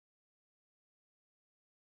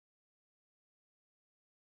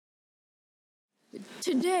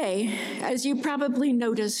Today, as you probably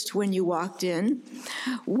noticed when you walked in,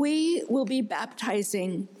 we will be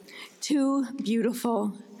baptizing two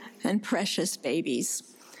beautiful and precious babies,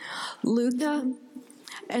 Luca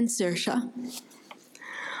and Saoirse.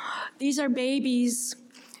 These are babies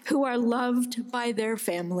who are loved by their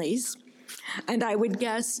families, and I would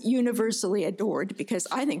guess universally adored, because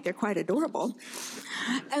I think they're quite adorable.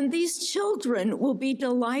 And these children will be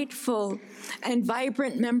delightful and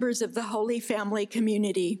vibrant members of the Holy Family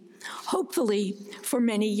community, hopefully for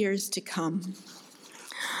many years to come.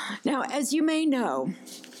 Now, as you may know,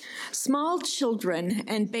 small children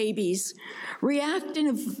and babies react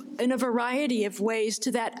in a variety of ways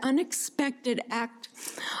to that unexpected act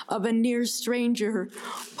of a near stranger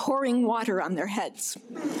pouring water on their heads.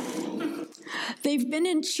 They've been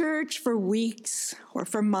in church for weeks or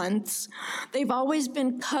for months. They've always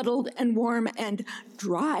been cuddled and warm and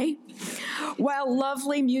dry, while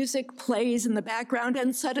lovely music plays in the background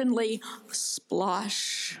and suddenly,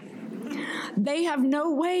 splosh. They have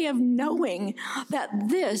no way of knowing that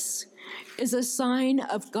this is a sign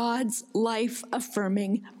of God's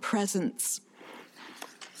life-affirming presence.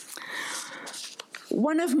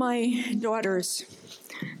 One of my daughters,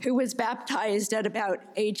 who was baptized at about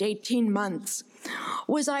age 18 months,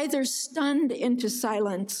 was either stunned into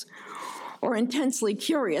silence or intensely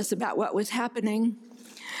curious about what was happening.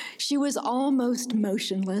 She was almost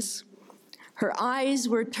motionless. Her eyes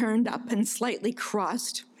were turned up and slightly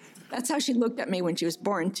crossed. That's how she looked at me when she was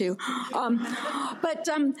born, too. But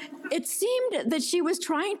it seemed that she was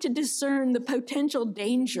trying to discern the potential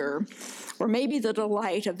danger, or maybe the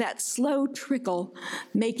delight, of that slow trickle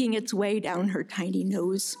making its way down her tiny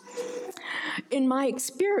nose. In my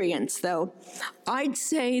experience, though, I'd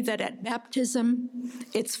say that at baptism,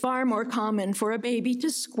 it's far more common for a baby to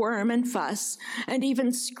squirm and fuss and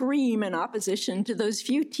even scream in opposition to those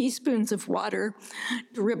few teaspoons of water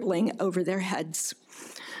dribbling over their heads.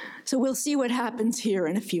 So we'll see what happens here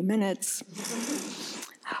in a few minutes.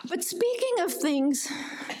 But speaking of things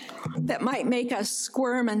that might make us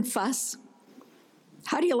squirm and fuss,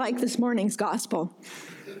 how do you like this morning's gospel?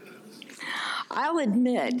 I'll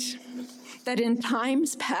admit that in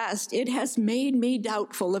times past, it has made me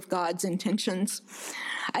doubtful of God's intentions.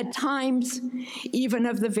 At times, even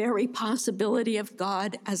of the very possibility of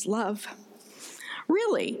God as love.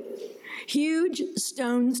 Really, huge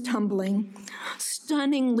stones tumbling,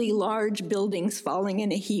 stunningly large buildings falling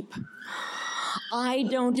in a heap. I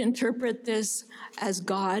don't interpret this as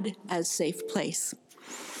God as safe place.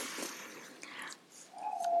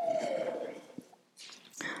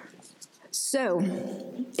 So,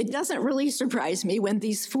 it doesn't really surprise me when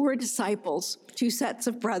these four disciples, two sets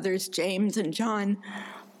of brothers, James and John,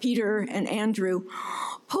 Peter and Andrew,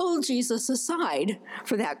 pull Jesus aside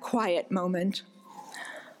for that quiet moment.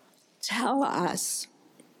 Tell us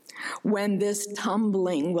when this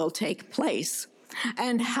tumbling will take place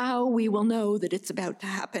and how we will know that it's about to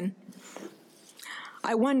happen.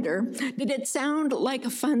 I wonder, did it sound like a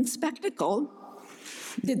fun spectacle?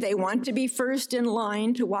 Did they want to be first in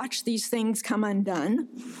line to watch these things come undone?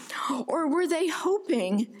 Or were they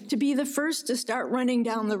hoping to be the first to start running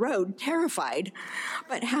down the road, terrified,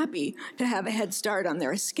 but happy to have a head start on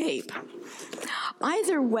their escape?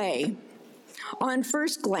 Either way, on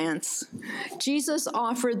first glance, Jesus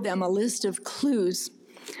offered them a list of clues,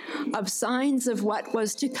 of signs of what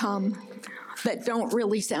was to come that don't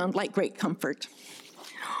really sound like great comfort.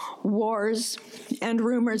 Wars and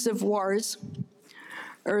rumors of wars,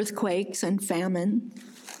 earthquakes and famine,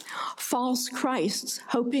 false Christs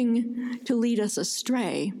hoping to lead us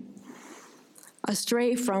astray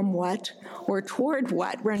from what or toward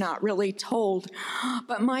what we're not really told.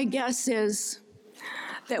 But my guess is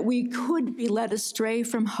that we could be led astray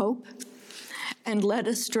from hope and led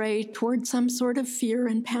astray toward some sort of fear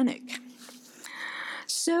and panic.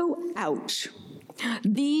 So, ouch.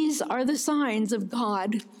 These are the signs of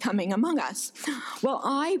God coming among us. Well,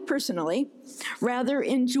 I personally rather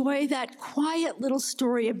enjoy that quiet little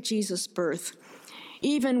story of Jesus' birth,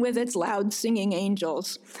 even with its loud singing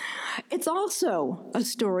angels. It's also a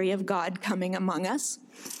story of God coming among us.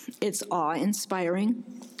 It's awe-inspiring,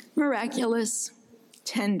 miraculous,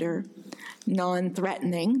 tender,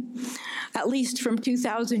 non-threatening, at least from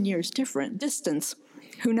 2,000 years distance.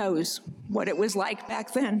 Who knows what it was like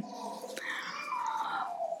back then?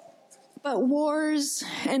 But wars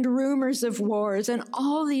and rumors of wars and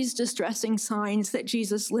all these distressing signs that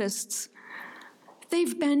Jesus lists,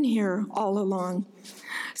 they've been here all along.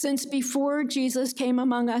 Since before Jesus came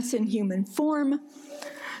among us in human form,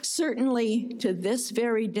 certainly to this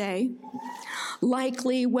very day,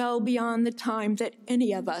 likely well beyond the time that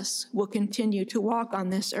any of us will continue to walk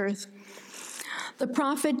on this earth. The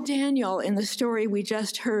prophet Daniel, in the story we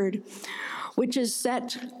just heard, which is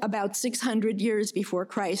set about 600 years before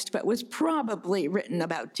Christ, but was probably written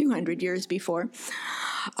about 200 years before,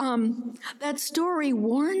 that story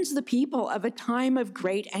warns the people of a time of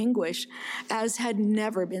great anguish as had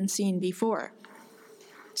never been seen before.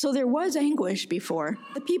 So there was anguish before.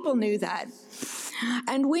 The people knew that.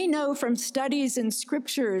 And we know from studies in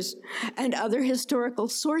scriptures and other historical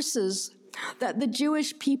sources that the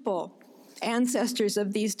Jewish people, ancestors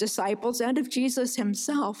of these disciples and of Jesus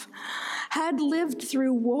himself, had lived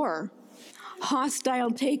through war, hostile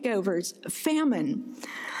takeovers, famine.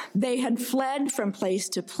 They had fled from place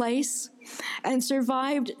to place and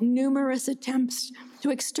survived numerous attempts to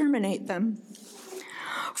exterminate them.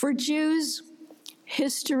 For Jews,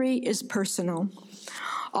 history is personal,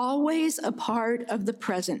 always a part of the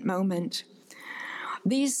present moment.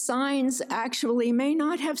 These signs actually may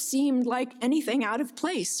not have seemed like anything out of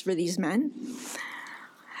place for these men.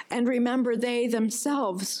 And remember, they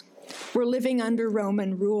themselves were living under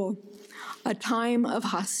Roman rule, a time of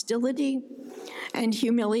hostility and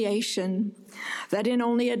humiliation that in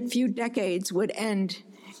only a few decades would end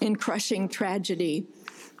in crushing tragedy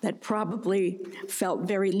that probably felt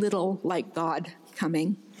very little like God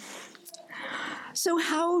coming. So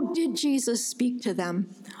how did Jesus speak to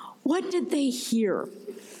them? What did they hear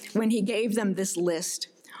when he gave them this list?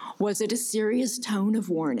 Was it a serious tone of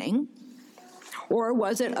warning? Or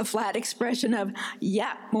was it a flat expression of,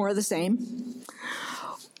 yeah, more of the same?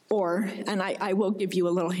 Or, and I will give you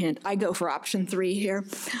a little hint, I go for option 3 here.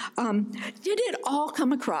 Did it all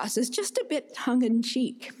come across as just a bit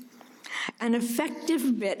tongue-in-cheek? An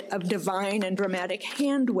effective bit of divine and dramatic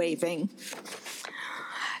hand-waving?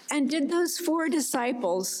 And did those 4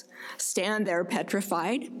 disciples stand there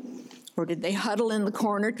petrified? Or did they huddle in the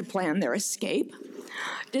corner to plan their escape?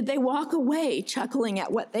 Did they walk away chuckling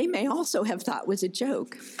at what they may also have thought was a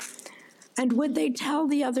joke? And would they tell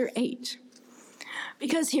the other 8?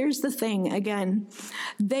 Because here's the thing, again,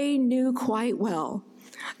 they knew quite well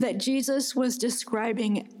that Jesus was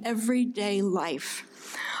describing everyday life,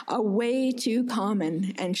 a way too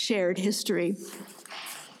common and shared history.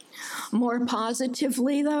 More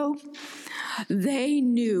positively, though, they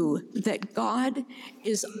knew that God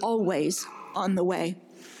is always on the way,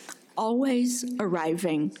 always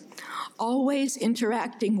arriving, always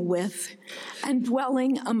interacting with and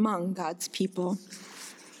dwelling among God's people.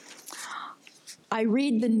 I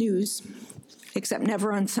read the news, except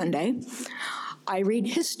never on Sunday. I read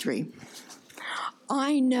history.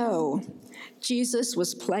 I know Jesus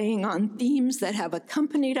was playing on themes that have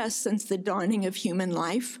accompanied us since the dawning of human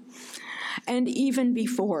life, and even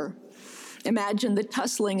before. Imagine the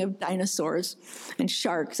tussling of dinosaurs and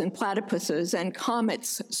sharks and platypuses and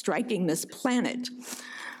comets striking this planet.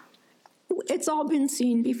 It's all been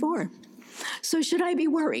seen before. So should I be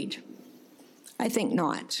worried? I think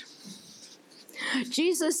not.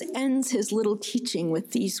 Jesus ends his little teaching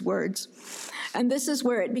with these words, and this is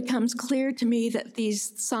where it becomes clear to me that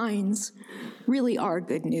these signs really are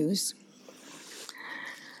good news.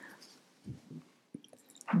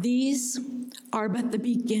 These are but the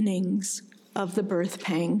beginnings of the birth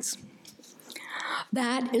pangs.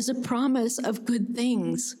 That is a promise of good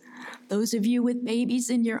things. Those of you with babies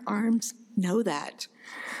in your arms know that.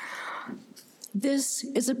 This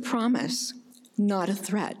is a promise, not a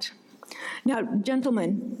threat. Now,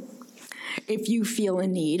 gentlemen, if you feel a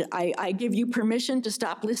need, I give you permission to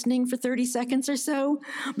stop listening for 30 seconds or so,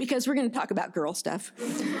 because we're going to talk about girl stuff.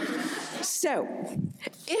 So,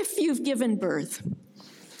 if you've given birth,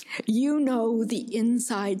 you know the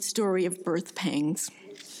inside story of birth pangs.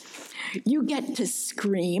 You get to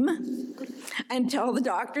scream and tell the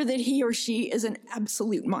doctor that he or she is an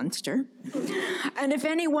absolute monster. And if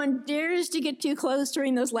anyone dares to get too close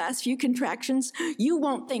during those last few contractions, you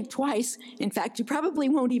won't think twice. In fact, you probably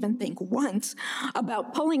won't even think once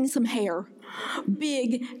about pulling some hair,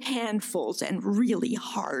 big handfuls and really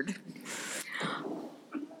hard.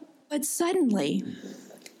 But suddenly,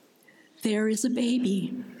 there is a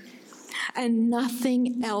baby, and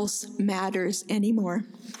nothing else matters anymore.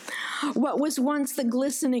 What was once the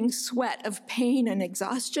glistening sweat of pain and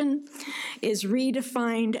exhaustion is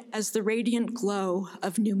redefined as the radiant glow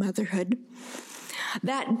of new motherhood.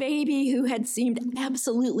 That baby who had seemed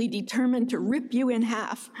absolutely determined to rip you in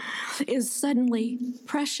half is suddenly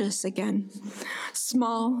precious again.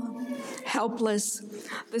 Small, helpless,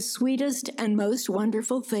 the sweetest and most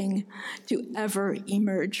wonderful thing to ever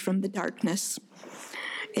emerge from the darkness.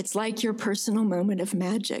 It's like your personal moment of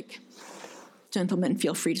magic. Gentlemen,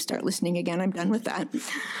 feel free to start listening again. I'm done with that.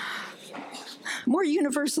 More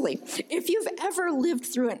universally, if you've ever lived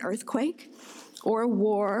through an earthquake, or a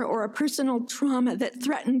war, or a personal trauma that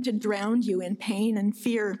threatened to drown you in pain and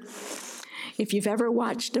fear. If you've ever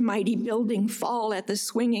watched a mighty building fall at the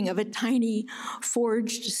swinging of a tiny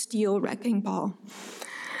forged steel wrecking ball,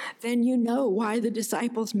 then you know why the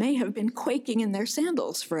disciples may have been quaking in their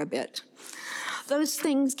sandals for a bit. Those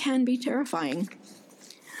things can be terrifying.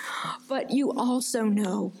 But you also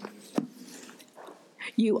know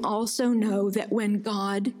that when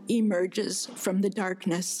God emerges from the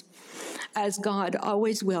darkness, as God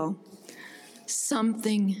always will,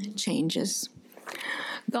 something changes.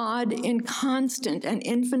 God, in constant and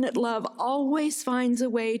infinite love, always finds a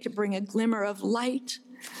way to bring a glimmer of light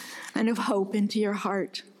and of hope into your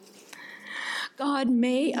heart. God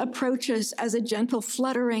may approach us as a gentle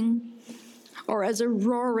fluttering or as a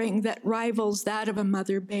roaring that rivals that of a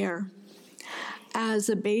mother bear, as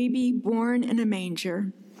a baby born in a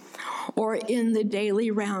manger, or in the daily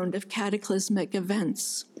round of cataclysmic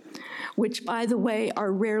events, which, by the way,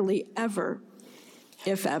 are rarely ever,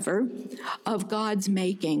 if ever, of God's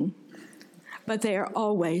making, but they are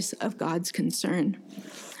always of God's concern.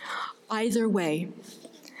 Either way,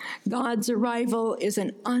 God's arrival is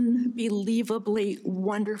an unbelievably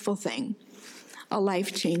wonderful thing, a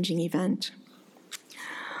life-changing event.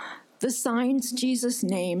 The signs Jesus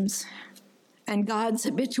names and God's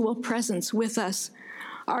habitual presence with us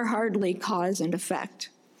are hardly cause and effect,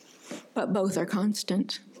 but both are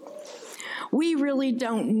constant. We really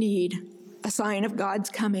don't need a sign of God's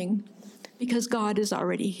coming because God is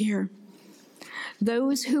already here.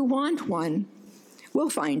 Those who want one will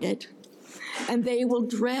find it, and they will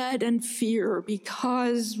dread and fear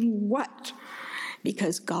because what?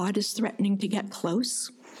 Because God is threatening to get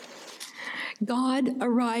close? God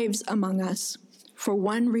arrives among us for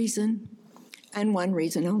one reason and one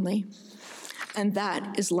reason only, and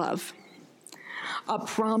that is love. A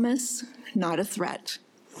promise, not a threat.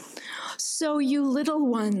 So you little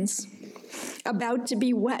ones, about to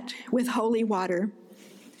be wet with holy water,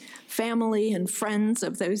 family and friends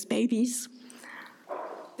of those babies,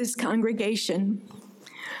 this congregation,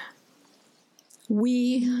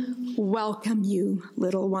 we welcome you,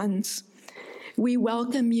 little ones. We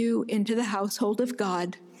welcome you into the household of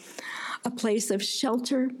God, a place of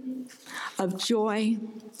shelter, of joy,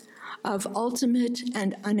 of ultimate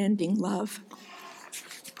and unending love.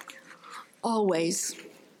 Always,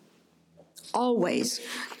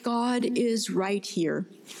 God is right here,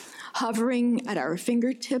 hovering at our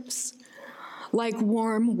fingertips like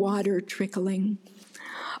warm water trickling,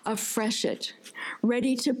 a freshet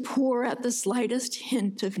ready to pour at the slightest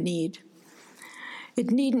hint of need. It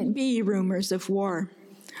needn't be rumors of war,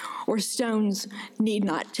 or stones need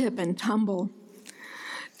not tip and tumble.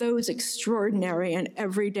 Those extraordinary and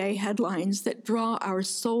everyday headlines that draw our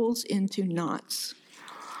souls into knots.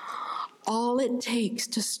 All it takes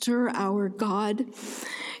to stir our God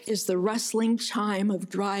is the rustling chime of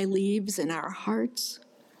dry leaves in our hearts,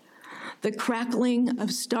 the crackling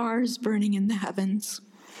of stars burning in the heavens,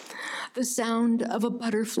 the sound of a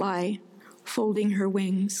butterfly folding her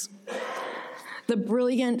wings, the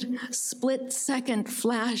brilliant split-second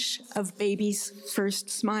flash of baby's first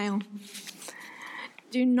smile.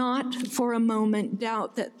 Do not for a moment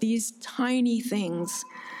doubt that these tiny things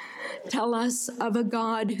tell us of a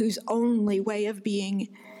God whose only way of being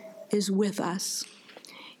is with us,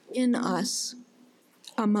 in us,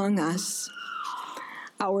 among us,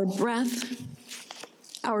 our breath,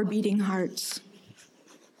 our beating hearts.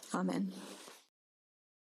 Amen.